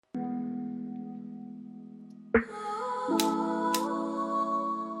Yeah.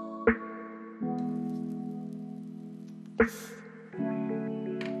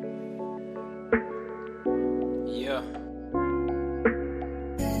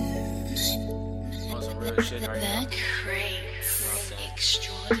 On some real shit right now.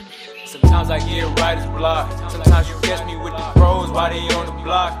 Sometimes I get writer's block. Sometimes you catch me with the pros while they on the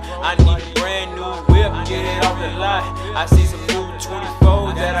block. I need a brand new whip, get it off the lot. I see some new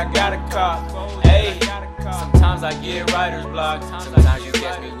 24s that I gotta cop. Hey, sometimes I get writer's block. Sometimes you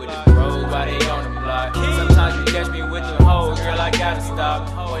catch me with the pros while they on the block. Sometimes you catch me with the hoes, girl, I gotta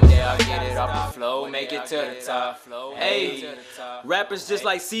stop. One day I'll get it off the flow, make it to the top. Hey, rappers just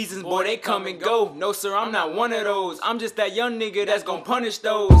like seasons, boy, they come and go. No sir, I'm not one of those. I'm just that young nigga that's gon' punish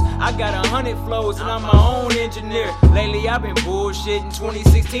those. I got 100 flows and I'm my own engineer. Lately I've been bullshitting,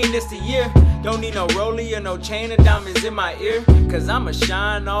 2016 this the year. Don't need no rollie or no chain of diamonds in my ear, cause I'ma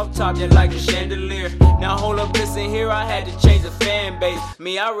shine off top just like a chandelier. Now hold up, listen here, I had to change the fan base.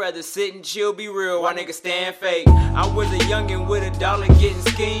 Me, I'd rather sit and chill, be real, while niggas stand fake. I was a youngin' with $1 getting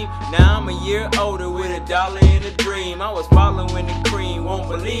scheme. Now I'm a year older with $1 in a dream. I was following the cream, won't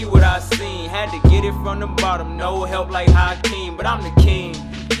believe what I seen. Had to get it from the bottom, no help like Hakeem, but I'm the king.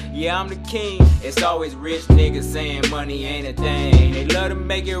 Yeah, I'm the king. It's always rich niggas saying money ain't a thing. They love to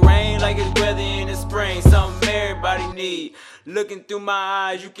make it rain like it's weather in the spring. Something everybody need. Looking through my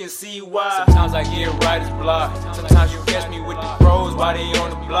eyes, you can see why. Sometimes I get writer's block. Sometimes you catch me with the pros while they on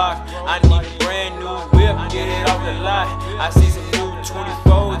the block. I need a brand new whip, get it off the lot. I see some new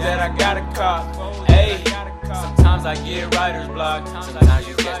 24s that I gotta cop. Hey, sometimes I get writer's block. Sometimes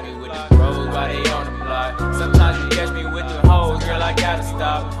you catch me with the pros while they on the block. Sometimes you catch me with the hoes, girl, I gotta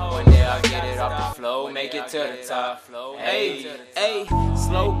stop. One day I'll get it off the flow, make it to the top. Hey, hey,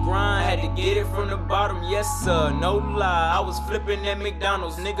 slow grind, had to get it from the bottom, yes sir, no lie. I was flipping at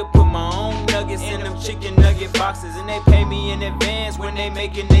McDonald's, nigga put my own nuggets in them chicken nugget boxes, and they pay me in advance when they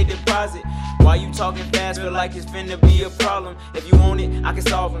making they deposit. Why you talking fast, feel like it's finna be a problem. If you want it, I can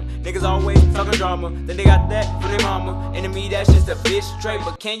solve them. Niggas always talking drama, then they got that for their mama. And to me, that's just a bitch trait.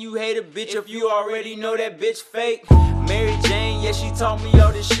 But can you hate a bitch if you already know that bitch fake? Mary Jane, yeah, she taught me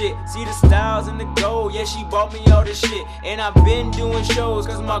all this shit. See the styles and the gold, yeah, she bought me all this shit. And I've been doing shows,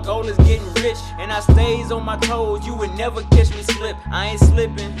 cause my goal is getting rich. And I stays on my toes, you would never catch me slip. I ain't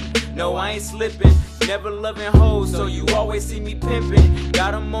slipping, no, I ain't slipping. Never loving hoes, so you always see me pimping.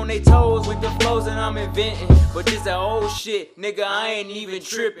 Got them on their toes with the flows that I'm inventing. But this that old shit, nigga, I ain't even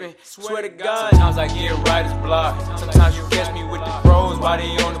tripping. Swear to God. Sometimes I get writer's block. Sometimes you catch me with the pros while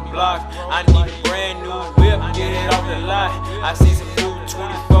they on the block. I need a brand new whip, get it off the lot. I see some new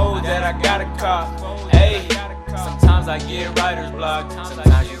 24s that I gotta cop. Hey, sometimes I get writer's block.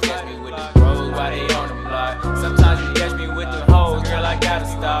 Sometimes you catch me with the pros while they on the block. Sometimes you catch me with the hoes, girl, I gotta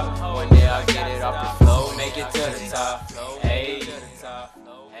stop. One day I'll get it off the floor, make it to the top.